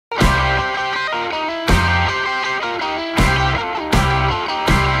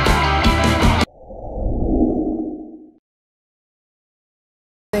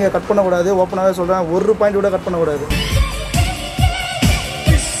Cut பண்ணக்கூடாது. ஓப்பனாகவே சொல்கிறேன், ஒரு பாயிண்ட் கூட கட் பண்ணக்கூடாது.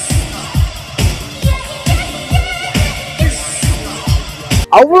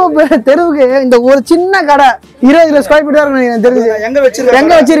 அவ்வளோ தெருவுக்கு இந்த ஒரு சின்ன கடை 20 ஸ்கொயர் ஃபீட் தான் எனக்கு தெரிஞ்சு. எங்க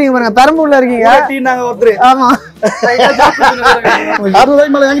வச்சிருக்கீங்க பாருங்க, பெரம்பூர்ல இருக்கீங்க. ஒருத்தர் ஆமா 600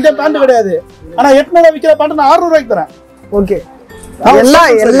 ரூபாய்க்கு மேல என்கிட்ட பேண்ட் கிடையாது. ஆனா 800 விற்கிற பேண்ட் நான் 600 ரூபாய்க்கு தரேன். ஓகே,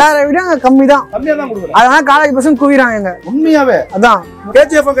 எல்லாரை விட கம்மி தான், கம்மியா தான் கொடுக்குறேன். அதனால காலேஜ் பசங்க குவிறாங்க உண்மையாவே. அதான்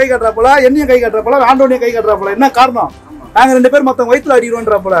கேஜிஎஃப் கை கட்டுறாப்பல, என்னையும் கை கட்டுறாப்பல, ஆண்டோனியும் கை கட்டுறாப்பல. என்ன காரணம்? நாங்க 2 பேரும் மொத்தம் வயிற்றுல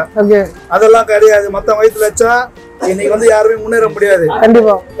அடிக்கிறோம்ன்றப்பல. அதெல்லாம் கிடையாது. மொத்தம் வயிற்றுல வச்சா இன்னைக்கு வந்து யாருமே முன்னேற முடியாது.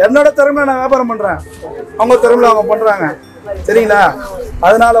 கண்டிப்பா என்னோட திறமையில நான் வியாபாரம் பண்றேன், அவங்க திறமையில அவங்க பண்றாங்க. சரிங்களா?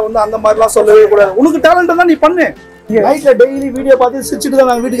 அதனால வந்து அந்த மாதிரிலாம் சொல்லவே கூடாது. உனக்கு டேலண்ட் தான், நீ பண்ணு. நைட்ல டெய்லி வீடியோ பார்த்து சிரிச்சுட்டு தான்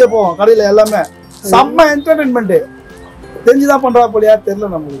நாங்க வீட்டுக்கே போவோம். கடையில எல்லாமே செம்ம என்டர்டைன்மெண்ட். தெரிஞ்சுதான் பண்றா போலியா தெரியல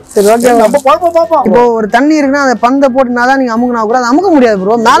நம்மளுக்கு. சரி, ஓகே, நம்ம பாப்போம் பாப்போம். இப்போ ஒரு தண்ணி இருக்குன்னா அதை பந்த போட்டுனாதான் நீங்க அமுக்குனா கூட அமுக்க முடியாது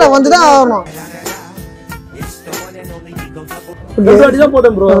ப்ரோ. மேல வந்துதான் ஆகணும். அடிதான்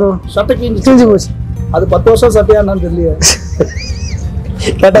போட்டேன் ப்ரோ, சட்டை கிழிஞ்சு போச்சு. அது 10 வருஷம் சட்டையா என்னன்னு தெரியல.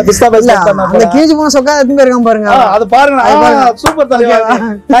 கேட்டா பிஸ்தா பைஸ்ல அந்த கிழிஞ்சு போன சொக்கா எத்தனை பேர் இருக்கான் பாருங்க. அது பாருங்க, சூப்பர் தலைவா.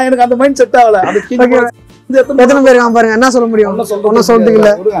 நான் எனக்கு அந்த மைண்ட் செட் ஆகல. அது எத்தனை பேர் இருக்கான் பாருங்க. என்ன சொல்ல முடியும்? ஒன்னும் சொல்றதுக்கு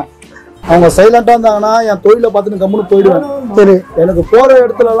இல்ல. அவங்க சைலண்டா இருந்தாங்கன்னா என் தொழிலை பார்த்துட்டு கம்முன்னு போயிடுவேன். சரி, எனக்கு போற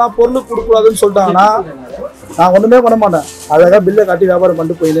இடத்துல எல்லாம் பொருள் கொடுக்கூடாதுன்னு சொல்லிட்டாங்கன்னா நான் ஒண்ணுமே பண்ண மாட்டேன். அழகா பில்லை காட்டி வியாபாரம்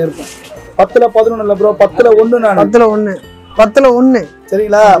பண்ணிட்டு போயிட்டே இருப்பேன். 10ல 11 இல்ல ப்ரோ, 10ல 1. நான் 10ல 1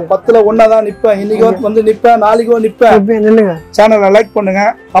 சரிங்களா? 10ல 1 தான் நிப்பேன். இன்னைக்கு வந்து நிப்பேன், நாளைக்கு நிப்பேன். சேனலை லைக் பண்ணுங்க,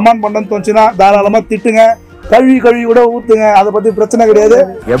 கமெண்ட் பண்ணணும்னு தோணுச்சுன்னா தாராளமா திட்டுங்க, கழுவி கூட ஊத்துங்க. அதை பத்தி பிரச்சனை கிடையாது.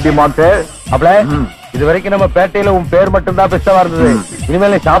 எப்படி மாட்டு அப்பல இது வரைக்கும் நம்ம பேட்டையில உன் பேர் மட்டும் தான் பிஸ்தாவா இருந்தது.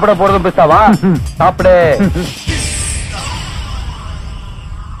 இனிமேல் சாப்பிட போறதும் பிஸ்தாவா? சாப்பிடு.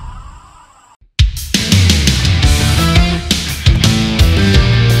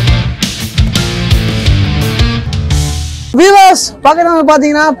 வியூவர்ஸ் பக்கத்துல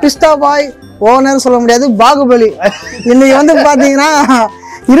பாத்தீங்கன்னா பிஸ்தா பாய் ஓனர் சொல்ல முடியாது, பாகுபலி. இன்னைக்கு வந்து பாத்தீங்கன்னா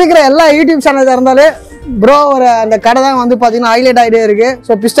இருக்கிற எல்லா யூடியூப் சேனல் இருந்தாலே ப்ரோ ஒரு அந்த கடை தான் வந்து பாத்தீங்கன்னா ஹைலைட் ஆகிட்டே இருக்கு.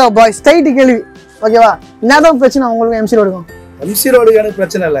 ஸோ பிஸ்தா பாய் ஸ்ட்ரைட் கேள்வி, ஓகேவா? என்னதான் பிரச்சனை உங்களுக்கு எம்சி ரோடுக்கும்? எம்சி ரோடுக்கு எனக்கு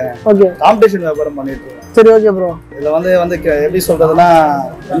பிரச்சனை இல்லை. ஓகே, காம்படிஷன் வியாபாரம் பண்ணிட்டு இருக்கேன். சரி, ஓகே ப்ரோ. இதுல வந்து எப்படி சொல்றதுன்னா,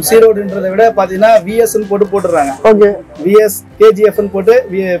 எம்சி ரோடுன்றதை விட பாத்தீங்கன்னா விஎஸ்ன்னு போட்டுறாங்க. ஓகே, விஎஸ் கேஜிஎஃப்னு போட்டு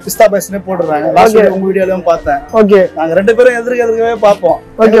பிஸ்தா பாய்ஸ்னே போட்டுறாங்க. லாஸ்ட் வீடியோ உங்க வீடியோலயும் பார்த்தேன். ஓகே, நாங்க 2 பேரும் எதிர்க்கவே பார்ப்போம்.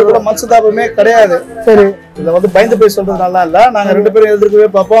 ஓகே, கூட மனசுதாபமே கிடையாது. சரி, இதுல வந்து பயந்து போய் சொல்றது நல்லா இல்ல. நாங்க 2 பேரும் எதிர்க்கவே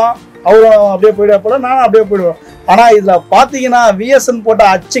பார்ப்போம். அவரும் அப்படியே போயிடுவா போல, நானும் அப்படியே போயிடுவேன். ஆனா இதுல பாத்தீங்கன்னா விஎஸ்ன்னு போட்டா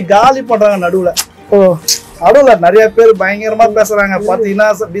அச்சு காலி பண்றாங்க நடுவுல. நடுவுல நிறைய பேர் பயங்கரமா பேசுறாங்க. பாத்தீங்கன்னா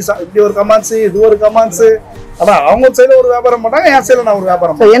இப்படி ஒரு கமெண்ட்ஸ், இது ஒரு கமெண்ட்ஸ். ஆனா அவங்க சைடுல ஒரு வியாபாரம் பண்றாங்க, என் சைடுல நான் ஒரு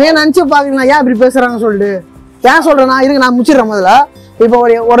வியாபாரம். என்ன நினைச்சு பாத்தீங்கன்னா ஏன் இப்படி பேசுறாங்கன்னு சொல்லிட்டு ஏன் சொல்றேன்னா, இதுக்கு நான் முடிச்சிடறேன். முதல்ல இப்போ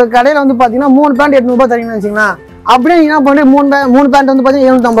ஒரு கடையில வந்து பாத்தீங்கன்னா 3 பேண்ட் 800 ரூபாய் தரீங்கன்னு வச்சுங்களா, அப்படியே என்ன பண்ணி 3 பேண்ட் வந்து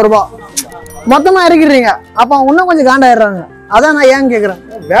பாத்தீங்கன்னா 750 ரூபாய் மொத்தமா இறக்கிடுறீங்க. அப்ப இன்னும் கொஞ்சம் காண்டாயிடுறாங்க. அதான் நான் ஏன் கேக்குறேன்.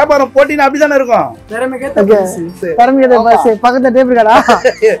 வியாபாரம் போட்டினா அப்படிதானே இருக்கும். பக்கத்துல டேபிள் கடா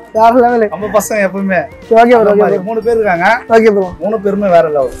நம்ம பசங்க எப்பவுமே. ஓகே ப்ரோ, 3 பேர் இருக்காங்க. ஓகே ப்ரோ, 3 பேருமே வேற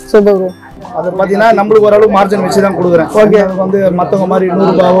லெவல். Super bro. அது பாத்தீங்கன்னா நம்மளுக்கு ஓரளவு மார்ஜின் வச்சு தான் கொடுக்குறேன். ஓகே, வந்து மத்தவங்க மாதிரி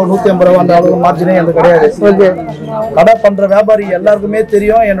 100 ரூபாவோ 150 ரூபா அந்த அளவு மார்ஜினே எனக்கு கிடையாது. ஓகே, கடை பண்ற வியாபாரி எல்லாருக்குமே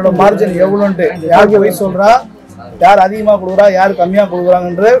தெரியும் என்னோட மார்ஜின் எவ்வளோன்ட்டு. யாருக்கு போய் சொல்றா, யார் அதிகமா கொடுக்குறா, யார் கம்மியா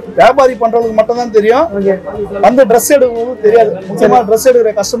கொடுக்குறாங்கன்ற வியாபாரி பண்றவங்களுக்கு மட்டும் தான் தெரியும். வந்து ட்ரெஸ் எடுக்கிறது தெரியாது. முக்கியமா ட்ரெஸ்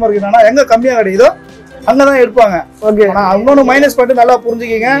எடுக்கிற கஸ்டமருக்கு என்னன்னா, எங்க கம்மியா கிடைக்குதோ அங்கதான் எடுப்பாங்க. ஓகே, இன்னொன்னு மைனஸ் பண்ணிட்டு நல்லா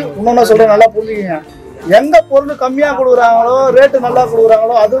புரிஞ்சுக்கிங்க. இன்னொன்னு சொல்றேன், நல்லா புரிஞ்சுக்கிங்க. எங்க பொருள் கம்மியா கொடுக்குறாங்களோ, ரேட்டு நல்லா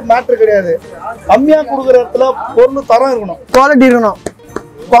கொடுக்குறாங்களோ அது மேட்ரு கிடையாது. கம்மியா கொடுக்குற இடத்துல பொருள் தரம் இருக்கணும், குவாலிட்டி இருக்கணும்.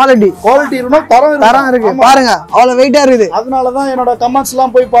 குவாலிட்டி இருக்கணும், தரம் இருக்கு. பாருங்க அவ்வளவு வெயிட்டா இருக்குது. அதனாலதான் என்னோட கமெண்ட்ஸ்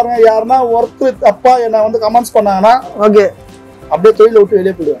எல்லாம் போய் பாருங்க. யாருன்னா ஒருத்தர் தப்பா என்ன வந்து கமெண்ட்ஸ் பண்ணாங்கன்னா ஓகே அப்படியே தொழில விட்டு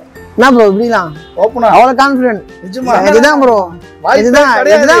வெளியே போயிடுவேன். என்ன ப்ரோ இப்படிலாம் ஓப்பனா அவ்வளவு கான்ஃபிடென்ட்? நிஜமா இதுதான் ப்ரோ,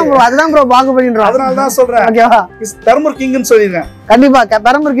 அதுதான் ப்ரோ பாகுபலின்றோம். அதனால தான் சொல்றேன். ஓகேவா, பெரம்பூர் கிங்னு சொல்லிருக்கேன். கண்டிப்பா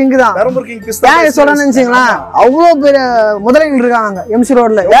பெரம்பூர் கிங் தான். பெரம்பூர் கிங் பிஸ்தா ஏன் சொல்றேன்னு நினைச்சீங்களா? அவ்வளவு பெரிய முதலைகள் இருக்காங்க எம்சி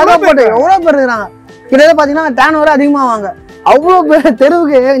ரோட்ல. எவ்வளவு பேர் இருக்காங்க. கிட்டத்தட்ட பாத்தீங்கன்னா டேன் ஓவர் அதிகமாவாங்க. அவ்வளவு பேர்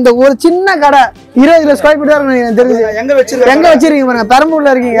தெருவுக்கு இந்த ஒரு சின்ன கடை 20 ஸ்கொயர் ஃபீட் தான் எனக்கு தெரிஞ்சு. எங்க வச்சிருக்கீங்க பாருங்க,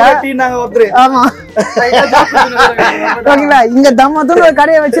 பெரம்பூர்ல இருக்கீங்க. ஆமா, ஓகேங்களா? இங்க தம்மத்தூர் ஒரு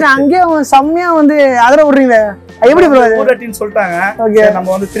கடையை வச்சு அங்கேயே செம்மையா வந்து அதர விடுறீங்களே, எப்படி ப்ரோ கூடட்டின்னு சொல்லிட்டாங்க. ஓகே, நம்ம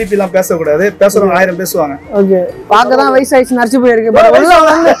வந்து திருப்பி எல்லாம் பேச கூடாது. பேசுறவங்க 1000 பேசுவாங்க. ஓகே, பார்க்கதான் வயசாயிச்சு நடிச்சு போயிருக்கு. உள்ள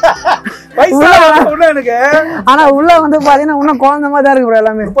வந்து எனக்கு ஆனா உள்ள வந்து பாத்தீங்கன்னா இன்னும் குழந்தை மாதிரி தான் இருக்கு ப்ரோ.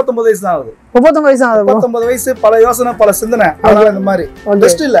 எல்லாமே 39 வயசு தான் ஆகுது. 39 வயசு ஆகுது. 39 வயசு, பல யோசனை, பல சிந்தனை. அதனால இந்த மாதிரி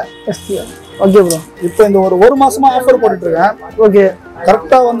பெஸ்ட் இல்ல. Okay bro. இப்போ இந்த ஒரு மாசமா ஆஃபர் போட்டுட்டு இருக்கேன். ஓகே.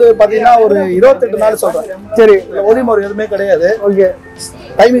 கரெக்டா வந்து பாத்தீங்கன்னா ஒரு 28 நாள் சொல்றேன். சரி. ஒளிமுறை எதுவுமே கிடையாது. ஓகே.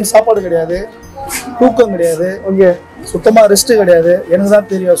 டைமிங் சாப்பாடு கிடையாது, தூக்கம் கிடையாது. ஓகே. சுத்தமா ரெஸ்ட் கிடையாது. எனக்கு தான்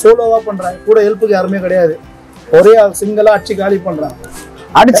தெரியும், சோலோவா பண்றேன், கூட ஹெல்ப்புக்கு யாருமே கிடையாது. ஒரே ஆள் சிங்கிளா அடிச்சு காலி பண்றேன்.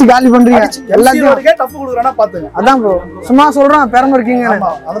 அடிச்சு காலி பண்றீங்க எல்லாத்தையும் டஃப் கொடுக்குறேன்னா பாத்துங்க. அதான் ப்ரோ சும்மா சொல்றேன் பெரம்பூர் கிங்.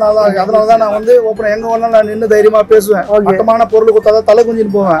 அதனாலதான் நான் வந்து எங்க வேணாலும் நான் நின்று தைரியமா பேசுவேன். மட்டமான பொருள் கொடுத்தாதான் தலை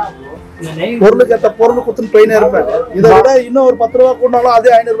குஞ்சின்னு போவேன். பொருளுக்கு ஏற்ற பொருள் குத்துன்னு போயினே இருப்பேன். இதை விட இன்னும் ஒரு 10 ரூபா கூட்டினாலும் அதே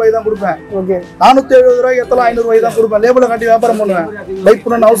 500 ரூபாய் தான் கொடுப்பேன். 470 ரூபாய்க்கு எத்தலாம் 500 ரூபாய் தான் கொடுப்பேன். லேபிள காட்டி வியாபாரம் பண்ணுவேன். பைக்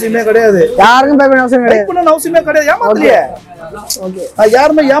பண்ணணும் அவசியமே கிடையாது. யாருக்கும் பைக் பண்ணணும் அவசியமே கிடையாது. ஏமாத்தலையே, நான்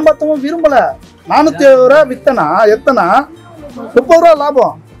யாருமே ஏமாத்தவும் விரும்பல. 470 ரூபாய் வித்தனா எத்தனா 30 ரூபா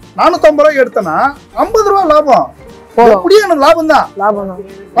லாபம். 450 ரூபாய்க்கு எடுத்தனா 50 ரூபா லாபம். எப்படியும் எனக்கு லாபம் தான்.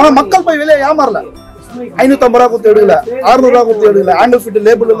 ஆனா மக்கள் போய் வெளியே ஏமாறல. 550 ரூபா கொடுத்து எடுக்கல, 600 ரூபா கொடுத்து எடுக்கல. ஆங்கிள் ஃபிட்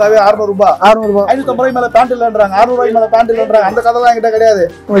லேபிள் இருந்தாவே 600 ரூபாய். 550 ரூபாய் மேல பேண்ட் இல்லன்றாங்க, 600 ரூபாய் மேல பேண்ட் இல்லன்றாங்க. அந்த கதை என்கிட்ட கிடையாது.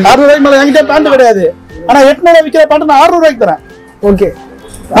 600 ரூபாய் மேல என்கிட்ட பேண்ட் கிடையாது. ஆனா 800 விக்கிற பேண்ட் நான் 600 ரூபாய்க்கு தரேன். ஓகே,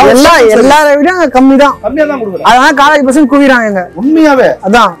 எல்லாரை விட கம்மி தான், கம்மியா தான் கொடுக்குறேன். அதான் காலேஜ் பசங்க குவிறாங்க உண்மையாவே.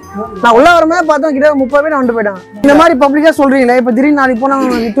 அதான் நான் உள்ள வரமே பார்த்தா கிட்ட 30 பேர் வந்து போயிட்டாங்க. இந்த மாதிரி பப்ளிக்கா சொல்றீங்களே, இப்ப திடீர்னு நாளைக்கு போனா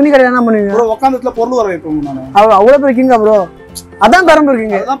துணி கடை என்ன பண்ணுவீங்க? உட்காந்துல பொருள் வர வைப்போம். நான் அவ்வளவு பேர் கிங்கா ப்ரோ? அதான் பெரம்பூர்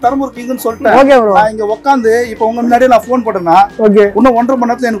கிங். அதான் பெரம்பூர் கிங்னு சொல்லிட்டேன். Okay bro. நான் இங்க உட்காந்து இப்போ உங்க முன்னாடியே நான் ஃபோன் போட்டேன்னா ஓகே இன்னும் 1.5 மணி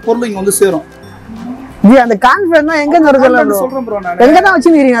நேரத்துல எனக்கு பொருள் இங்க வந்து சேரும். ஜி அந்த கான்ஃபிடன்ஸ் எங்க நடக்குது ப்ரோ? சொல்றேன் ப்ரோ, நான் எங்க தான்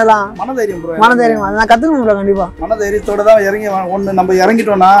வச்சிருக்கீங்க? அதெல்லாம் மனதைரியம் ப்ரோ. மனதைரியம் நான் கத்துக்கணும் ப்ரோ. கண்டிப்பா மனதைரியத்தோட தான் இறங்கி ஒண்ணு நம்ம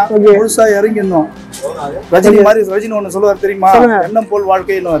இறங்கிட்டோம்னா முழுசா இறங்கிடணும். ரஜினி மாதிரி ரஜினி ஒண்ணு சொல்லுவார் தெரியுமா, எண்ணம் போல்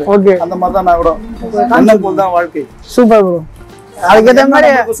வாழ்க்கைன்னு. அந்த மாதிரி தான் நான் கூட எண்ணம் போல் தான் வாழ்க்கை. Super bro. அதுக்கேற்ற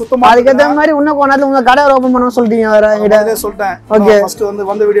மாதிரி இன்னும் கொஞ்ச நேரத்துல உங்க கடை ஓபன் பண்ண சொல்லிட்டீங்க. வேற என்கிட்ட சொல்லிட்டேன். ஓகே, ஃபர்ஸ்ட் வந்து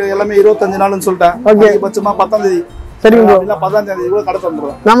வந்த வீடியோ எல்லாமே 25 நாள்னு சொல்லிட்டேன். ஓகே, பட்சமா 10ஆம் தேதி. சரி ப்ரோ, இல்ல 10ஆம் தேதி கூட கடை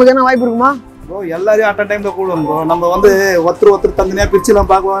தந்துறோம். நமக்கு என்ன வாய்ப்பு இருக்குமா ப்ரோ? எல்லாரையும் அட் டைம்ல கூடுவோம் ப்ரோ. நம்ம வந்து ஒருத்தர் தனியா பிரிச்சுலாம்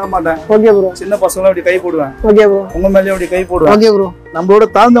பார்க்க மாட்டேன். Okay bro. சின்ன பசங்களும் அப்படி கை போடுவேன். Okay bro. உங்க மேலயும் அப்படி கை போடுவேன். Okay bro. நம்மளோட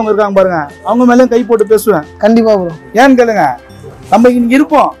தாழ்ந்தவங்க இருக்காங்க பாருங்க, அவங்க மேலயும் கை போட்டு பேசுவேன். கண்டிப்பா ப்ரோ. ஏன்னு கேளுங்க, நம்ம இங்க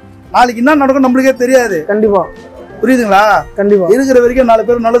இருப்போம், நாளைக்கு என்ன நடக்கும் நம்மளுக்கே தெரியாது. கண்டிப்பா, புரியுதுங்களா? கண்டிப்பா. இருக்கிற வரைக்கும் 4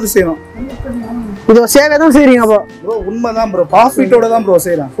 பேர் நல்லது செய்யணும். இது சேவை தான் செய்றீங்க ப்ரோ. ப்ரோ உண்மைதான் ப்ரோ, ப்ராஃபிட்டோட தான் ப்ரோ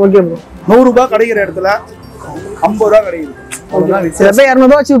செய்றேன். Okay bro. 100 ரூபாய் கிடைக்கிற இடத்துல 50 ரூபாய் கிடைக்குது. அவ்வளவுதான் வித்தியாசம். 200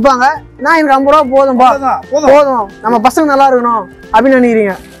 ரூபாய் வச்சு விற்பாங்க, நான் எனக்கு 50 ரூபாய் போதும், நம்ம பசங்க நல்லா இருக்கணும் அப்படின்னு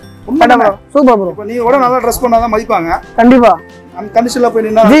நினைக்கிறீங்க. Super bro. இப்போ நீங்க கூட நல்லா ட்ரெஸ் பண்ணாதான் மதிப்பாங்க. கண்டிப்பா. அந்த கண்டிஷன்ல போய்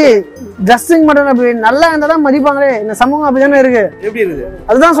நின்னா ஜி ட்ரெஸ்ஸிங் மட்டும் அப்படி நல்லா இருந்தா தான் மதிப்பாங்களே. இந்த சமூகம் அப்படிதானே இருக்கு. எப்படி இருக்கு?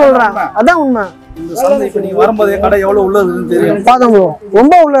 அதுதான் சொல்றேன், அதான் உண்மை. இந்த சந்தை இப்ப நீங்க வரும்போதே கடை எவ்வளவு உள்ள இருக்குன்னு தெரியும். பாத்தோம் ப்ரோ,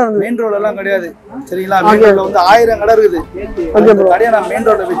 ரொம்ப உள்ள இருந்து. மெயின் ரோட்ல எல்லாம் கிடையாது சரிங்களா? மெயின் ரோட்ல வந்து 1000 கடை இருக்குது. அந்த கடையை நான் மெயின்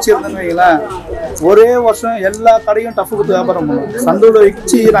ரோட்ல வச்சிருந்தேன்னு வைங்களேன், ஒரே வருஷம் எல்லா கடையும் டஃப் கொடுத்து வியாபாரம் பண்ணுவேன். சந்தையில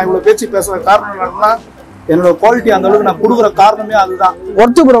வச்சு நான் இவ்வளவு பேச்சு பேசுற காரணம் என்னன்னா, என்னோட குவாலிட்டி அந்த அளவுக்கு நான் கொடுக்குற காரணமே அதுதான்.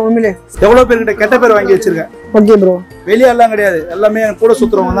 Worth bro. உண்மையிலே எவ்வளவு பேர்கிட்ட கெட்ட பேர் வாங்கி வச்சிருக்கேன். Okay bro. வெளியே எல்லாம் கிடையாது, எல்லாமே எனக்கு கூட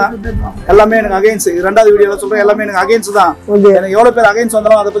சுத்துறவங்க தான். எல்லாமே எனக்கு அகைன்ஸ். 2வது வீடியோல சொல்றேன், எல்லாமே எனக்கு அகைன்ஸ் தான். எனக்கு எவ்வளவு பேர் அகைன்ஸ்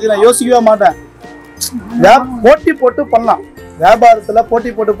வந்தாலும் அதை பத்தி நான் யோசிக்கவே மாட்டேன். போட்டி போட்டு பண்ணலாம், வியாபாரத்துல போட்டி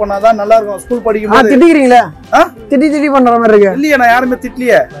போட்டு பண்ணாதான் நல்லா இருக்கும். ஸ்கூல் படிக்கும் போது திட்டிக்கிறீங்களா? திட்டி பண்ற மாதிரி இருக்கு. இல்லையே, நான் யாருமே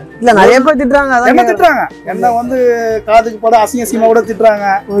திட்டலையே. இல்ல நிறைய பேர் திட்டுறாங்க. என்ன திட்டுறாங்க? என்ன வந்து காதுக்கு போட அசிங்கமா கூட திட்டுறாங்க,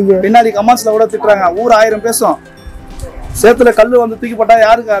 பின்னாடி கமெண்ட்ஸ்ல கூட திட்டுறாங்க. ஊர் 1000 பேசும். சேத்துல கல்லு வந்து தூக்கி போட்டா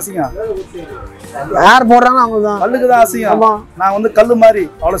யாருக்கு அசிங்கம்? யார் போடுறாங்க அவங்கதான். கல்லுக்கு தான் அசிங்கம். நான் வந்து கல்லு மாதிரி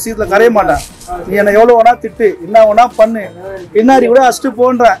அவ்வளவு சீத்துல கரைய மாட்டேன். நீ என்ன எவ்வளவு வேணா திட்டு, என்ன வேணா பண்ணு, பின்னாடி கூட அஷ்டு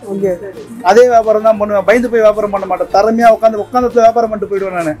போன்றேன். அதே வியாபாரம் தான் பண்ணுவேன். பயந்து போய் வியாபாரம் பண்ண மாட்டேன். திறமையா உட்காந்து வியாபாரம் பண்ணிட்டு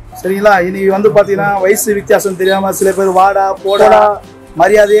போயிடுவேன் நானு. சரிங்களா? இன்னைக்கு வந்து பாத்தீங்கன்னா வயசு வித்தியாசம் தெரியாம சில பேர் வாடா போடா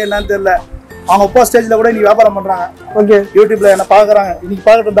மரியாதையே என்னன்னு தெரியல. அவங்க அப்பா ஸ்டேஜ்ல கூட இன்னைக்கு வியாபாரம் பண்றாங்க. யூடியூப்ல என்ன பாக்குறாங்க. இன்னைக்கு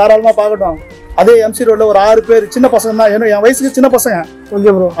பாக்கட்டும், தாராளமா பாக்கட்டும். அதே எம்சி ரோட்ல ஒரு 6 பேர் சின்ன பசங்க தான், ஏன்னா என் வயசுக்கு சின்ன பசங்க.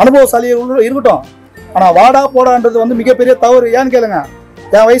 அனுபவசாலி இருக்கட்டும். ஆனா வாடா போடான்றது வந்து மிகப்பெரிய தவறு. ஏன்னு கேளுங்க,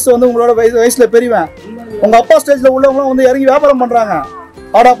 என் வயசு வந்து உங்களோட வயசுல பெரியவன். உங்க அப்பா ஸ்டேஜ்ல உள்ளவங்களும் வந்து இறங்கி வியாபாரம் பண்றாங்க.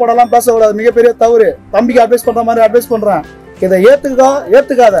 வாடா போடலாம் பேசக்கூடாது, மிகப்பெரிய தவறு. தம்பிக்கு அட்வைஸ் பண்ற மாதிரி அட்வைஸ் பண்றேன். இதை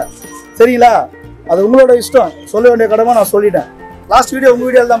ஏத்துக்காத. சரிங்களா? அது உங்களோட இஷ்டம். சொல்ல வேண்டிய கடமை நான் சொல்லிட்டேன். லாஸ்ட் வீடியோ உங்க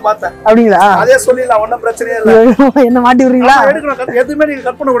வீடியோல தான் பார்த்தேன். அப்படிங்களா? அதே சொல்லிடலாம், ஒன்னும் பிரச்சனையே இல்ல. என்ன மாட்டி விடுறீங்களா? எடுக்கணும், எதுவுமே நீங்க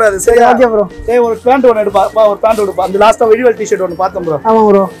கட் பண்ண கூடாது. சரியா? Okay bro. ஒரு பேண்ட் ஒன்னு எடுப்பா, ஒரு பேண்ட் எடுப்பா. அந்த லாஸ்டா வடிவல் டி-ஷர்ட் ஒன்னு பார்த்தோம் ப்ரோ. ஆமா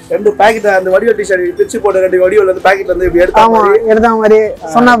ப்ரோ. 2 பாக்கெட் அந்த வடிவல் டி-ஷர்ட் பிரிச்சு போட்டு 2 வடிவல் வந்து பாக்கெட்ல இருந்து இப்படி எடுத்தா மாதிரி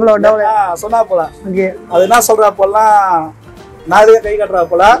சொன்னாப்ல டவுல. சொன்னாப்ல. ஓகே. அது என்ன சொல்றா போலாம், நாளையே கை கட்டுறா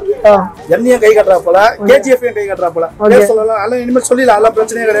போல, என்னையும் கை கட்டுறா போல, கேஜிஎஃப் கை கட்டுறா போல. சொல்லலாம், எல்லாம் இனிமேல் சொல்லிடலாம், எல்லாம்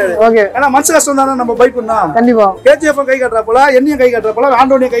பிரச்சனையே கிடையாது. ஏன்னா மனசு கஷ்டம் தானே, நம்ம பைக் பண்ணோம். கண்டிப்பா கேஜிஎஃப் கை கட்டுறா போல, என்னையும் கை கட்டுறா போல,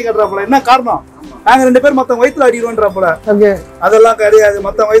 ஆண்டோனையும் கை கட்டுறா போல. என்ன காரணம்? நாங்க 2 பேர் மொத்தம் வயிற்றுல அடிக்கிறோன்ற போல. அதெல்லாம் கிடையாது.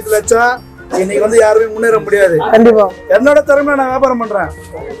 மொத்தம் வயிற்றுல வச்சா இன்னைக்கு வந்து யாருமே முன்னேற முடியாது. கண்டிப்பா என்னோட திறமையில நான் வியாபாரம் பண்றேன்,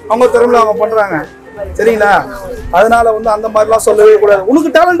 அவங்க திறமையில அவங்க பண்றாங்க. சரிங்களா? அதனால வந்து அந்த மாதிரிலாம் சொல்லவே கூடாது. உனக்கு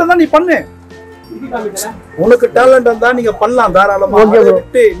டேலண்ட் இருந்தா நீ பண்ணு, உனக்கு டேலண்ட் இருந்தா நீங்க பண்ணலாம் தாராளமா.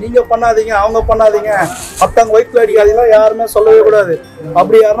 விட்டு நீங்க பண்ணாதீங்க, அவங்க பண்ணாதீங்க, மத்தவங்க வயிற்றுல அடிக்காதீங்க யாருமே சொல்லவே கூடாது.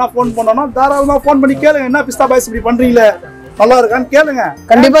 அப்படி யாருன்னா போன் பண்ணோம்னா தாராளமா போன் பண்ணி கேளுங்க, என்ன பிஸ்தா பாய்ஸ் இப்படி பண்றீங்களே, நல்லா இருக்கான்னு கேளுங்க.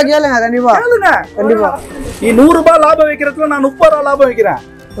 கண்டிப்பா கேளுங்க, கண்டிப்பா கேளுங்க. கண்டிப்பா. நீ 100 ரூபாய் லாபம் வைக்கிறதுல நான் 30 ரூபாய் லாபம் வைக்கிறேன்.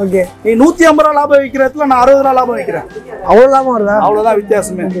 ஓகே. நீ 150 ரூபாய் லாபம் வைக்கிறதுல நான் 60 ரூபாய் லாபம் வைக்கிறேன். அவ்வளவு லாபம் வருதா? அவ்வளவுதான்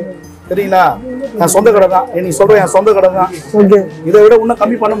வித்தியாசமே. சரிங்களா? என் சொந்த கடை தான், நீ சொல்ற என் சொந்த கடை தான். ஓகே. இதை விட இன்னும்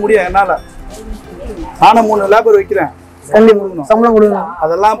கம்மி பண்ண முடியும் என்னால. நானும் 3 லேபர் வைக்கிறேன். கண்டிப்பா சம்பளம் கொடுக்கணும்.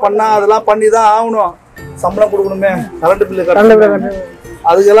 அதெல்லாம் பண்ணி தான் ஆகணும். சம்பளம் கொடுக்கணுமே, கரண்ட் பில்லு கட்டணும்.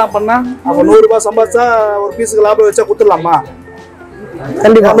 அதுக்கெல்லாம் பண்ணா அப்ப 100 ரூபாய் சம்பாதிச்சா ஒரு பீஸுக்கு லாபம் வச்சா கொடுத்துடலாமா?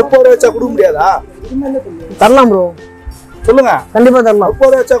 கண்டிப்பா 30 ரூபாய் வச்சா கொடுக்க முடியாதா? தரலாம் ப்ரோ, சொல்லுங்க. கண்டிப்பா தரலாம். 30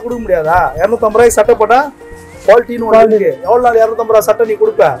 ரூபாய் வச்சா கொடுக்க முடியாதா? 250 ரூபாய்க்கு சட்டை போட்டா குவாலிட்டின்னு ஒன்று இருக்கு. எவ்வளவு நாள் 250 ரூபாய் சட்டை நீ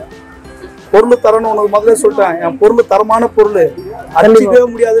கொடுப்ப? பொருள் தரணும். உனக்கு முதல்ல சொல்லிட்டேன், என் பொருள் தரமான பொருள், அடிக்கவே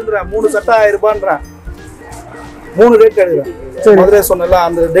முடியாதுன்ற. 3 சட்டை 1000 ரூபாய்ன்றேன், 3 ரேட் எடுக்கிறேன். முதல்ல சொன்னல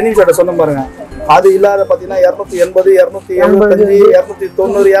அந்த டெனிம் சட்டை சொன்ன பாருங்க, அது இல்லாத பாத்தீங்கன்னா 280, 275,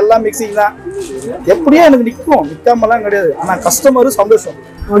 290 எல்லாம் மிக்சிங் தான். எப்படியே எனக்கு நிற்கும், நிற்காமலாம் கிடையாது. ஆனா கஸ்டமர் சந்தோஷம்.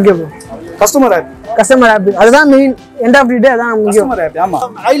 Okay bro. Customer happy, customer happy, அதுதான் மெயின். எண்ட் ஆஃப் தி டே அதான் முக்கியம். Customer happy. ஆமா.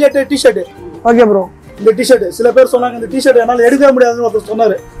 Highlight T-shirt. Okay bro. இந்த டி-ஷர்ட் சில பேர் சொன்னாங்க, இந்த டி-ஷர்ட் என்னால எடுக்க முடியாதுன்னு ஒருத்தர்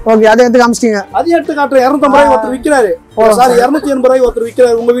சொன்னாரு. ஓகே, அதை எடுத்து காமிச்சிட்டீங்க. அதையும் எடுத்து காட்டுறேன். 250 ரூபாய் ஒருத்தர் விற்கிறாரு, சாரி 280 ரூபாய் ஒருத்தர்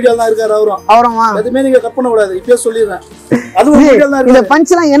விற்கிறாரு. உங்க வீடியோ தான் இருக்காரு அவரும். எதுவுமே நீங்க கட் பண்ண கூடாது, இப்பயே சொல்லிடுறேன். அது உங்க வீடியோ தான் இருக்கு. இந்த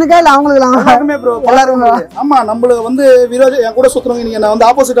பஞ்ச்லாம் எனக்கா இல்ல அவங்களுக்கு? எல்லாருமே ப்ரோ, எல்லாரும். ஆமா, நம்மளுக்கு வந்து விரோதி என் கூட சுத்துறவங்க நீங்க நான் வந்து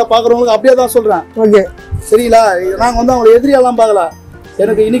ஆப்போசிட்டா பாக்குறவங்களுக்கு அப்படியே தான் சொல்றேன். ஓகே. சரிங்களா? நாங்க வந்து அவங்களை எதிரியெல்லாம் பார்க்கல.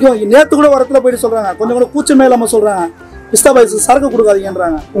 எனக்கு இன்னைக்கும் நேத்து கூட வரத்துல போயிட்டு சொல்றாங்க, கொஞ்சம் கூட கூச்சமே இல்லாம சொல்றாங்க, பிஸ்தா பாய்ஸ் சரக்கு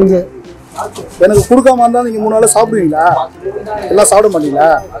கொடுக்காதீங்கன்றாங்க. எனக்கு கொடுக்காம இருந்தா நீங்க 3 நாள் சாப்பிடுவீங்களா? எல்லாம் சாப்பிட மாட்டீங்களா?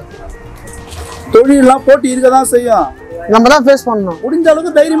 தொழிலாம் போட்டி இருக்கதான் செய்யும், நம்ம தான் ஃபேஸ் பண்ணணும். முடிஞ்ச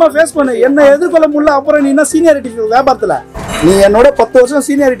அளவுக்கு தைரியமா ஃபேஸ் பண்ணு. என்ன எதிர்கொள்ள முடியல, அப்புறம் நீ என்ன சீனியாரிட்டி வியாபாரத்துல? நீ என்னோட 10 வருஷம்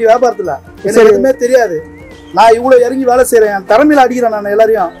சீனியாரிட்டி வியாபாரத்துல, எனக்கு எதுவுமே தெரியாது. நான் இவ்வளவு இறங்கி வேலை செய்யறேன், என் திறமையில அடிக்கிறேன். நான்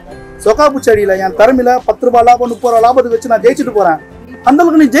எல்லாரையும் சொக்கா பூச்சி அடியில, என் திறமையில 10 ரூபாய் லாபம் 30 ரூபாய் லாபத்துக்கு வச்சு நான் ஜெயிச்சுட்டு போறேன். அந்த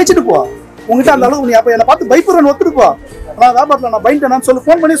அளவுக்கு நீ ஜெயிச்சுட்டு போ. உங்ககிட்ட அந்த அளவுக்கு நீ அப்ப என்ன பார்த்து பயப்படுறேன்னு ஒத்துட்டு போ. நான் வியாபாரத்துல நான் பயன்ட்டேனான்னு சொல்லு,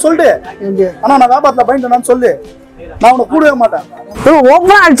 ஃபோன் பண்ணி சொல்லிட்டு. ஆனா நான் வியாபாரத்துல பயன்ட்டேனான்னு சொல்லு, நான் உனக்கு கூடவே மாட்டேன்.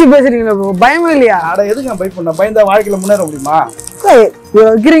 ஓப்பனா அடிச்சு பேசுறீங்களா ப்ரோ? பயமே இல்லையா? அட எதுக்கு நான் பயப்படணும்? பயந்தா வாழ்க்கையில முன்னேற முடியுமா?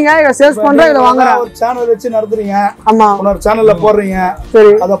 வைக்கிறீங்க, சேல்ஸ் பண்றீங்க, இத வாங்குறேன். ஒரு சேனல் வச்சு நடத்துறீங்க. ஆமா. இன்னொரு சேனல்ல போடுறீங்க.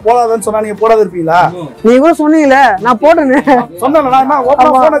 சரி. அத போடாதன்னு சொன்னா நீங்க போடாத இருப்பீங்களா? நீங்க கூட சொன்னீங்களே, நான் போடுறேன். சொன்னேன் நான், என்ன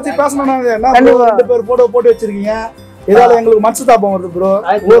ஓபனா போன் வச்சு பேசணும். என்ன 2 பேர் போட்டு வச்சிருக்கீங்க. இதால எங்களுக்கு மனசுதாபம் வருது ப்ரோ.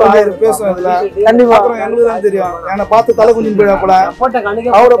 ஒரு 1000 பேசும் இதுல. கண்டிப்பா அப்புறம் எங்களுக்கு தான் தெரியும். என்ன பார்த்து தலை குனிஞ்சு போயிட போல,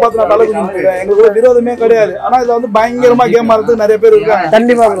 அவரை பார்த்து நான் தலை குனிஞ்சு போயிடுவேன். எங்களுக்கு விரோதமே கிடையாது. ஆனா இதுல வந்து பயங்கரமா கேம் ஆடுறதுக்கு நிறைய பேர் இருக்காங்க.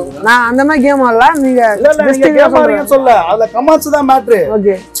 கண்டிப்பா ப்ரோ, நான் அந்த மாதிரி கேம் ஆடல. நீங்க கேம் ஆடுறீங்கன்னு சொல்ல, அதுல கமாட்ஸ் தான் மேட்ரு.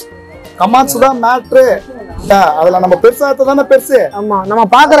 ஓகே, கமாட்ஸ் தான் மேட்ரு. அதுல நம்ம பெருசா தானே பெருசு. ஆமா, நம்ம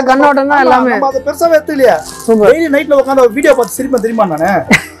பாக்குற கண்ணோட்டம் தான் எல்லாமே. நம்ம அதை பெருசாவே எடுத்துலையா? டெய்லி நைட்ல உட்காந்து ஒரு வீடியோ பார்த்து சிரிப்பேன் தெரியுமா? நானு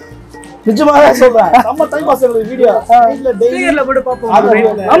நிஜமாவே சொல்றேன், நம்ம டைம் பாஸ் எங்களுக்கு வீடியோ நைட்ல டெய்லில போட்டு பாப்போம்.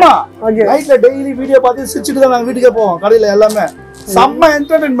 ஆமா, நைட்ல டெய்லி வீடியோ பார்த்து சிரிச்சிட்டு தான் நாங்க வீட்டுக்கே போவோம். கடையில எல்லாமே செம்ம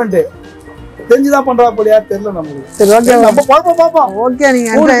என்டர்டெயின்மென்ட். தெரிஞ்சுதான் பண்றா போலியா தெரியல நம்மளுக்கு. சரி, ஓகே, நம்ம பாப்போம். ஓகே,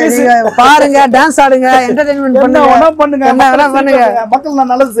 நீங்க பாருங்க, டான்ஸ் ஆடுங்க, என்டர்டெயின்மென்ட் பண்ணுங்க, என்ன பண்ணுங்க. மக்கள்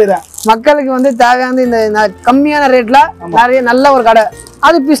நான் நல்லது செய்றேன். மக்களுக்கு வந்து தேவையான இந்த கம்மியான ரேட்ல நிறைய நல்ல ஒரு கடை,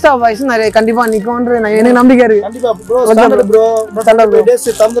 அது பிஸ்தா பாய்ஸ் நிறைய கண்டிப்பா நிக்கும்ன்ற எனக்கு நம்பிக்கை இருக்கு. கண்டிப்பா bro, standard bro. Standard days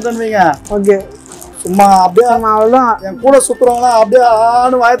தந்துட்டேன்வீங்க. Okay, சும்மா அப்படியே அவ்வளவுதான். என் கூட சுத்துறவங்க அப்படியே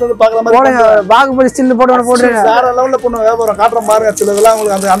ஆணு வாயத்தை வந்து பாக்குற மாதிரி போடுங்க. பாகுபலி ஸ்டில் போடுங்க. வேற லெவல்ல பண்ணுவோம் வியாபாரம். காட்டுறோம் பாருங்க, சில இதெல்லாம்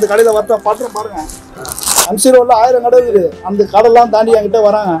உங்களுக்கு அந்த கடையில வரட்டும் பாத்துறோம் பாருங்க. அம்சிரோல 1000 கடை இருக்குது. அந்த கடையெல்லாம் தாண்டி என்கிட்ட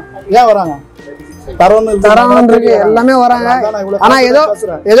வராங்க. ஏன் வராங்க? தரம் இருக்கு, எல்லாமே வராங்க. ஆனா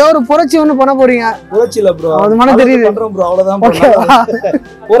ஏதோ ஒரு புரட்சி ஒண்ணு பண்ண போறீங்க. புரட்சி இல்ல ப்ரோ, அது மட்டும் தெரியுது. பண்றோம் ப்ரோ, அவ்வளவுதான்.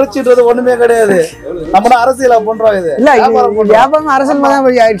 புரட்சின்றது ஒண்ணுமே கிடையாது. நம்ம அரசியலா பண்றோம். இது இல்ல, வியாபாரம் அரசியல்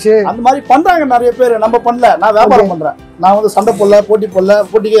மாதிரி தான் ஆயிடுச்சு. அந்த மாதிரி பண்றாங்க நிறைய பேர். நம்ம பண்ணல, நான் வியாபாரம் பண்றேன். நான் வந்து சண்டை போடல, போட்டி போடல.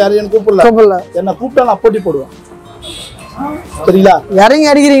 போட்டிக்கு யாரையும் கூப்பிடல. என்ன கூப்பிட்டா நான் போட்டி போடுவேன். சரிங்களா? இறங்கி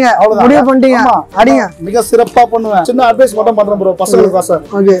அடிக்கிறீங்க, முடிவு பண்ணிட்டீங்க, அடிங்க. மிக சிறப்பா பண்ணுவேன். சின்ன அட்வைஸ் மட்டும் பண்றேன் ப்ரோ பசங்களுக்கு.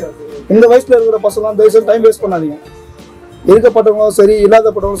 ஓகே, இந்த வயசுல இருக்கிற பசங்க தயவுசெய்து டைம் வேஸ்ட் பண்ணாதீங்க. இருக்கப்பட்டவங்களும் சரி,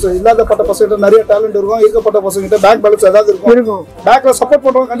 இல்லாதப்பட்டவங்களும் சரி. இல்லாதப்பட்ட பசங்கிட்ட நிறைய டேலண்ட் இருக்கும். இருக்கப்பட்ட பசங்கிட்ட பேங்க் பேலன்ஸ் ஏதாவது இருக்கும். பேங்க்ல சப்போர்ட்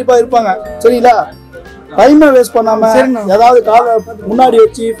பண்றவங்க கண்டிப்பா இருப்பாங்க. சரிங்களா? டைமை வேஸ்ட் பண்ணாம ஏதாவது காலை முன்னாடி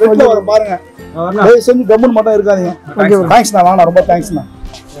வச்சு ஃப்ரெண்ட்ல வர பாருங்க. தயவு செஞ்சு கம்முன்னு மட்டும் இருக்காதீங்க. தேங்க்ஸ்ண்ணா, வாங்க, ரொம்ப தேங்க்ஸ்ண்ணா.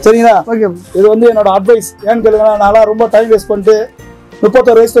 சரிங்களா? இது வந்து என்னோட அட்வைஸ். ஏன்னு கேளுங்க, நான் ரொம்ப டைம் வேஸ்ட் பண்ணிட்டு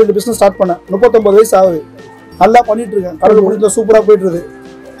 31 வயசுல இந்த பிசினஸ் ஸ்டார்ட் பண்ணேன். 39 வயசு ஆகுது. நல்லா பண்ணிட்டு இருக்கேன். கடல் முடிஞ்ச சூப்பரா போயிட்டு இருக்கு.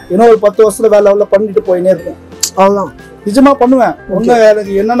 இன்னும் ஒரு 10 வருஷத்துல வேற லெவல்ல பண்ணிட்டு போயினே இருப்பேன். அவ்வளவுதான். நிஜமா பண்ணுவேன். ஒண்ணு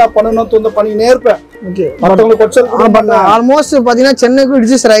எனக்கு என்னென்ன பண்ணணும்னு தோந்த பண்ணினே இருப்பேன். ஓகே. மத்தவங்களுக்கு கொச்சல் ஆல்மோஸ்ட் பாத்தீங்கன்னா சென்னைக்கு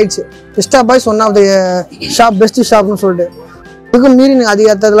ரிஜிஸ்டர் ஆயிடுச்சு. பிஸ்டா boys one of the shop best ஷாப்னு சொல்லிட்டு இதுக்கு மீறி நீங்க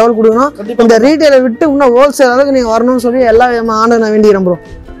அதிக லெவல் கொடுக்கணும். இந்த ரீட்டைலை விட்டு இன்னும் ஹோல்சேல் அளவுக்கு நீங்க வரணும்னு சொல்லி எல்லா ஆண்டு நான் வேண்டிக்கிறேன் ப்ரோ.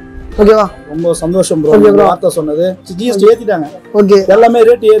 ஓகேவா? ரொம்ப சந்தோஷம் ப்ரோ. வார்த்தை சொன்னது ஜிஎஸ்டி ஏத்திட்டாங்க. ஓகே. எல்லாமே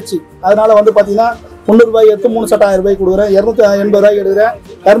ரேட் ஏறிச்சு. அதனால வந்து பாத்தீங்கன்னா 300 ரூபாய் எடுத்து 3 சட்டை 1000 ரூபாய்க்கு கொடுக்குறேன். 280 ரூபாய்க்கு எடுக்கிறேன்.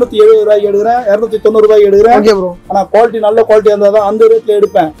 270 ரூபாய்க்கு எடுக்கிறேன். 290 ரூபாய்க்கு எடுக்கிறேன். Okay bro. ஆனா குவாலிட்டி நல்ல குவாலிட்டி இருந்தா தான் அந்த ரேட்ல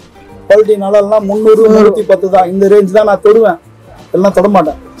எடுப்பேன். குவாலிட்டி நல்லா இல்லைன்னா 300 310 தான். இந்த ரேஞ்ச் தான் நான் தொடுவேன். எல்லாம் தொட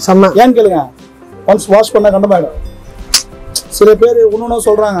மாட்டேன். செம்ம. ஏன்னு கேளுங்க, ஒன்ஸ் வாஷ் பண்ண கண்டமாயிடும். சில பேர் ஒன்னும்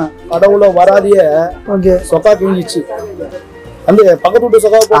சொல்றாங்க கடவுள வராதிய ஓகே சொக்கா கிழிஞ்சிச்சு அந்த பக்கத்து வீட்டு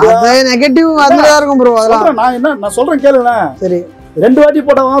சொக்கா போட்டா அது நெகட்டிவ் அதுல இருக்கும் ப்ரோ. அதெல்லாம் நான் சொல்றேன் கேளுங்க. சரி 2 வாட்டி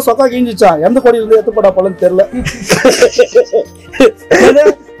போட்டவன் சொக்கா கிழிஞ்சிச்சா எந்த கொடியில இருந்து எத்து போட்டா பலன்னு தெரியல.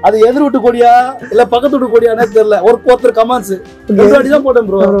 அது எதிர் வீட்டு கொடியா இல்ல பக்கத்து வீட்டு கொடியானே தெரியல. ஒருத்தர் கமெண்ட்ஸ் 2 வாட்டி தான் போட்டேன்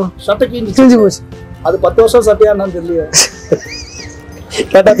ப்ரோ சட்டை கிழிஞ்சு போச்சு. அது 10 வருஷம் சட்டையா என்னன்னு தெரியல.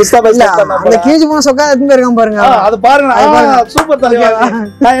 கேட்டா பிஸ்தா பைஸ் அந்த கேஜி போன சொக்கா எடுத்து போயிருக்கான் பாருங்க. அது பாருங்க சூப்பர் தலைவா.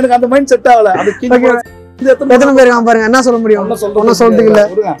 நான் எனக்கு அந்த மைண்ட் செட் ஆகல. அது எத்தனை போயிருக்கான் பாருங்க. என்ன சொல்ல முடியும்? ஒன்னும் சொல்றதுக்கு இல்ல.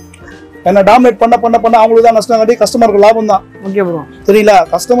 என்ன டாமினேட் பண்ண அவங்களுக்கு தான் நஷ்டம் காட்டி கஸ்டமருக்கு லாபம் தான். Okay bro. தெரியல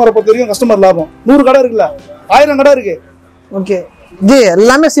கஸ்டமரை பொறுத்த வரைக்கும் கஸ்டமர் லாபம். 100 கடை இருக்குல்ல 1000 கடை இருக்கு. ஓகே இது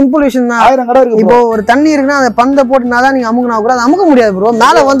எல்லாமே சிம்பிள் விஷயம் தான். 1000 கடை இருக்கு. இப்போ ஒரு தண்ணி இருக்குன்னா அந்த பந்தை போட்டுனாதான் நீங்க அமுக்குனா கூட அது அமுக்க முடியாது ப்ரோ.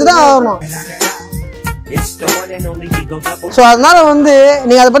 மேல வந்துதான் ஆகணும். சோ அதனால வந்து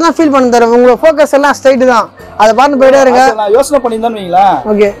நீங்க அதை பத்தி ஃபீல் பண்ண தர உங்களோட ஃபோக்கஸ் எல்லாம் ஸ்ட்ரைட் தான். அதை பார்த்து போயிட்டே இருங்க. நான் யோசனை பண்ணியிருந்தேன்னு வைங்களா.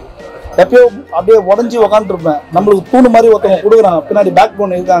 ஓகே எப்பயோ அப்படியே உடஞ்சி உட்காந்துட்டு இருப்பேன். நம்மளுக்கு தூணு மாதிரி ஒருத்தவங்க கொடுக்குறாங்க பின்னாடி பேக்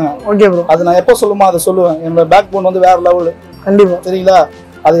போன் இருக்காங்க. Okay bro. அது நான் எப்போ சொல்லுமோ அதை சொல்லுவேன். என்னோட பேக் போன் வந்து வேற லெவலு. கண்டிப்பா சரிங்களா.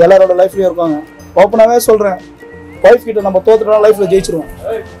 அது எல்லாரோட லைஃப்லயும் இருக்காங்க. ஓப்பனாவே சொல்றேன் ஒய்ஃப் கிட்ட நம்ம தோத்துட்டா லைஃப்ல ஜெயிச்சிருவோம்.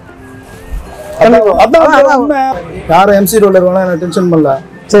 யாரும் எம்சி ரோலர் வேணா என்ன டென்ஷன் பண்ணல.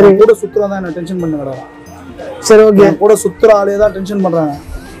 சரி கூட சுத்துறதா என்ன டென்ஷன் பண்ண கிடையாது. சரி ஓகே கூட சுத்துற ஆளே தான் டென்ஷன் பண்றாங்க.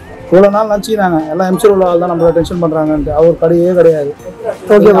 இவ்வளவு நாள் நினைச்சுக்கிறாங்க எல்லாம் எம்சி ரோல் ஆள் தான் நம்மள டென்ஷன் பண்றாங்கன்ட்டு. அவர் கிடையவே கிடையாது.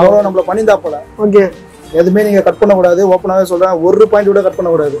 ஓகே அவரும் நம்மள பண்ணிந்தா போல. ஓகே எதுவுமே நீங்க கட் பண்ண கூடாது. ஓப்பனாவே சொல்றேன் ஒரு பாயிண்ட் கூட கட் பண்ண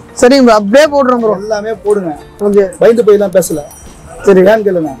கூடாது. சரி அப்படியே போடுறோம் ப்ரோ. எல்லாமே போடுங்க. ஓகே பயந்து போய்லாம் பேசல. சரி ஏன்னு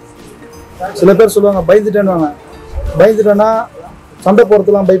கேளுங்க. சில பேர் சொல்லுவாங்க பயந்துட்டேன்னு. பயந்துட்டேன்னா சண்டை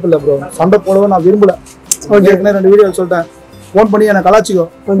போறதுலாம் பைப் இல்லை ப்ரோ. சண்டை போடவே நான் விரும்பல. ஓகே ஏற்கனவே 2 வீடியோ சொல்லிட்டேன். ஃபோன் பண்ணி என்ன கலாச்சிக்கோ.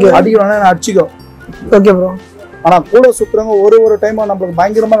 ஓகே அடிக்கணும்னா என்ன அடிச்சிக்கோ. Okay bro. ஆனா கூட சுத்துறவங்க ஒரு டைமா நம்மளுக்கு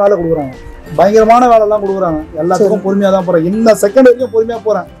பயங்கரமா வேலை கொடுக்குறாங்க. பயங்கரமான வேலை எல்லாம் கொடுக்குறாங்க. எல்லாத்துக்கும் பொறுமையா தான் போறேன். இந்த செகண்ட் வரைக்கும் பொறுமையா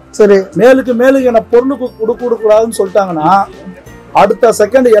போறேன். சரி மேலுக்கு என்ன பொருளுக்கு கொடுக்க கூடாதுன்னு சொல்லிட்டாங்கன்னா அடுத்த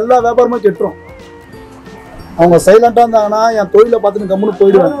செகண்ட் எல்லா வியாபாரமும் கெட்டுரும். அவங்க சைலண்டா இருந்தாங்கன்னா என் தொழிலை பார்த்துட்டு கம்முன்னு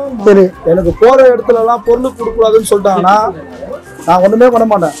போயிடுவேன். சரி எனக்கு போற இடத்துல எல்லாம் பொருளுக்கு கொடுக்க கூடாதுன்னு சொல்லிட்டாங்கன்னா நான் ஒண்ணுமே பண்ண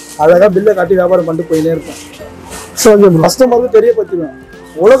மாட்டேன். அழகா பில்லை காட்டி வியாபாரம் பண்ணிட்டு போயினே இருப்பேன். கஸ்டமருக்கு தெரியப்படுத்துவேன்.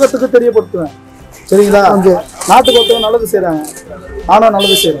 உலகத்துக்கு தெரியப்படுத்துவேன். சரிங்களா. நாட்டுக்கு ஒருத்தவங்க நல்லது செய்யறாங்க. ஆனா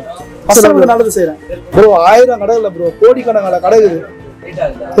நல்லது செய்யறேன். பசங்களுக்கு நல்லது செய்யறேன் ப்ரோ. 1000 கடை இல்ல ப்ரோ. கோடிக்கணக்கான கடை இருக்குது.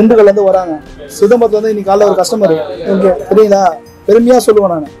 திண்டுக்கல்ல இருந்து வராங்க. சிதம்பரத்துல இருந்து இன்னைக்கு காலைல ஒரு கஸ்டமர். சரிங்களா பெருமையா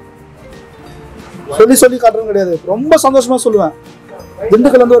சொல்லுவேன். நான் சொல்லி காட்டுறது கிடையாது. ரொம்ப சந்தோஷமா சொல்லுவேன்.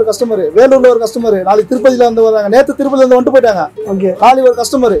 திண்டுக்கல்ல இருந்து ஒரு கஸ்டமர், வேலூர்ல ஒரு கஸ்டமர், நாளைக்கு திருப்பதியில இருந்து வராங்க. நேத்து திருப்பதியில இருந்து வந்துட்டு போயிட்டாங்க. நாளைக்கு ஒரு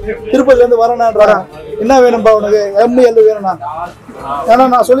கஸ்டமர் திருப்பதியில இருந்து வரேன்றாங்க. என்ன வேணும்பா உனக்கு? ML வேணும்னா. ஏன்னா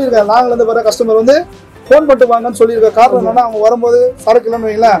நான் சொல்லியிருக்கேன் நாங்கள்ல இருந்து வர கஸ்டமர் வந்து ஃபோன் பண்ணிட்டு வாங்கன்னு சொல்லியிருக்கேன். காரணம் என்னன்னா அவங்க வரும்போது சரக்கு இல்லைன்னு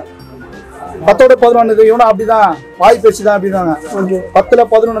வைங்களேன் 10ஓட 11 இவனா அப்படிதான் வாய் பேச்சுதான் அப்படிதாங்க. 10ல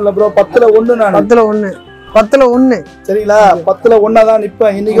 11 இல்ல ப்ரோ. 10ல 1 நான் 10ல 1 சரிங்களா. 10ல 1 தான்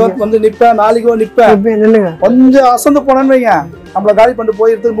நிப்பேன். இன்னைக்கு வந்து நிப்பேன். நாளைக்கு நிப்பேன். கொஞ்சம் அசந்து போனேன்னு வைங்க நம்மள காலி பண்ணிட்டு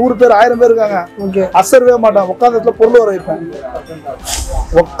போயிருக்கு. 100 பேர் 1000 பேர் இருக்காங்க. அசரவே மாட்டேன். உட்காந்த இடத்துல பொருள்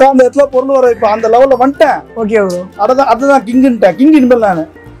வர வைப்பேன். அந்த லெவல்ல வந்துட்டேன். ஓகே அதுதான் கிங்குன்ட்டேன். கிங் இனிமேல் நானு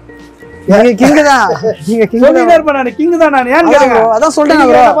கிங் தான். அதான் சொல்றேன்.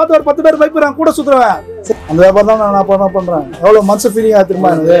 ஒரு 10 பேர் பைப்புறாங்க கூட சுத்துறேன். அந்த வியாபாரம் தான் நான் பண்றேன். எவ்வளவு மனசு ஃபீலிங் தெரியுமா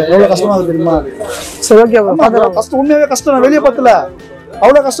எனக்கு? எவ்வளவு கஷ்டமா இருக்கு தெரியுமா? சரி ஓகே கஷ்டம். உண்மையாவே கஷ்டம். நான் வெளியே பத்தல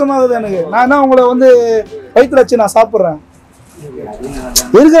அவ்வளவு கஷ்டமா இருக்குது எனக்கு. நான் என்ன உங்களை வந்து வயிற்றுல வச்சு நான் சாப்பிடுறேன்.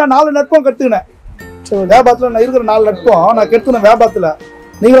 இருக்கிற 4 நட்பம் கத்துக்கினேன் வியாபாரத்துல. நான் இருக்கிற 4 நட்பம் நான் கெடுத்துனேன் வியாபாரத்துல.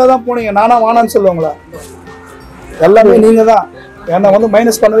 நீங்களா தான் போனீங்க. நானா வானான்னு சொல்லுவாங்களா? எல்லாமே நீங்க தான். என்ன வந்து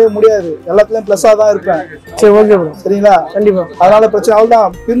மைனஸ் பண்ணவே முடியாது. எல்லாத்துலயும் பிளஸ்ஸா தான் இருப்பேன். சரி ஓகே ப்ரோ. சரிங்களா கண்டிப்பா. அதனால பிரச்சனை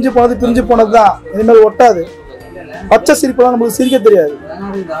அவ்வளவுதான். பிரிஞ்சு போனது தான். இனிமேல் ஒட்டாது. பச்சை சிரிப்புலாம் நமக்கு சிரிக்க தெரியாது.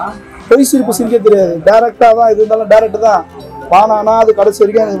 பொய் சிரிப்பு சிரிக்க தெரியாது. டைரக்டா தான். இது இருந்தாலும் டைரக்ட் தான். வானானா அது கடைசி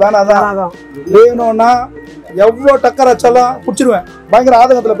வரைக்கும் எனக்கு வேணாதான். வேணும்னா எவ்வளவு டக்கர் அச்சாலும் புடிச்சிருவேன். பயங்கர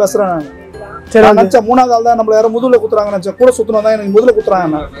ஆதங்கத்துல பேசுறேன் நான். சரி நான் நினைச்சேன் 3வது ஆள் தான் நம்மள யாரும் முதுகுல குத்துறாங்க நினைச்சேன். கூட சுத்தணும் தான் எனக்கு முதுகுல குத்துறாங்க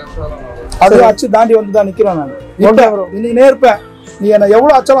நான். அது அச்சு தாண்டி வந்து தான் நிக்கிறேன் நான். இன்னைக்கு இருப்பேன். நீ என்ன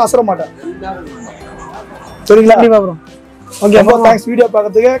எவ்வளவு அச்சாலும் அசர மாட்டேன். சரிங்களா? கண்டிப்பா ப்ரோ. ஓகே ரொம்ப தேங்க்ஸ். வீடியோ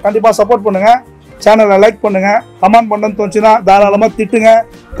பார்க்கறதுக்கு கண்டிப்பா சப்போர்ட் பண்ணுங்க. சேனலை லைக் பண்ணுங்க. கமெண்ட் பண்ணணும்னு தோணுச்சுன்னா தாராளமா திட்டுங்க.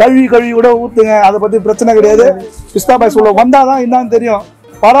 கழுவி கூட ஊத்துங்க. அதை பத்தி பிரச்சனை கிடையாது. பிஸ்தா பாய் சொல்ல வந்தாதான் என்னன்னு தெரியும்.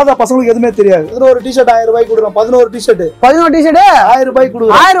 வராத பசங்களுக்கு எதுவுமே தெரியாது. இதுல ஒரு டிஷர்ட் 1000 ரூபாய்க்கு கொடுக்குறோம். 11 டிஷர்ட் 1000 ரூபாய்க்கு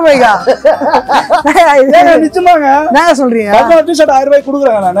கொடுக்குறோம். 1000 ரூபாய்க்கா? நிச்சயமாங்க. என்ன சொல்றீங்க? 11 டிஷர்ட் 1000 ரூபாய்க்கு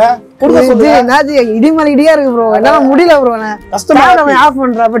கொடுக்குறாங்க. நானு கொடுக்க சொல்றேன். இடிமலை இடியா இருக்கு ப்ரோ. என்னால முடியல ப்ரோ. நான் கஷ்டமா ஆஃப்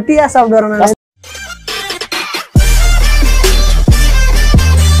பண்றேன். அப்ப டீயா சாப்பிட்டு வரேன்.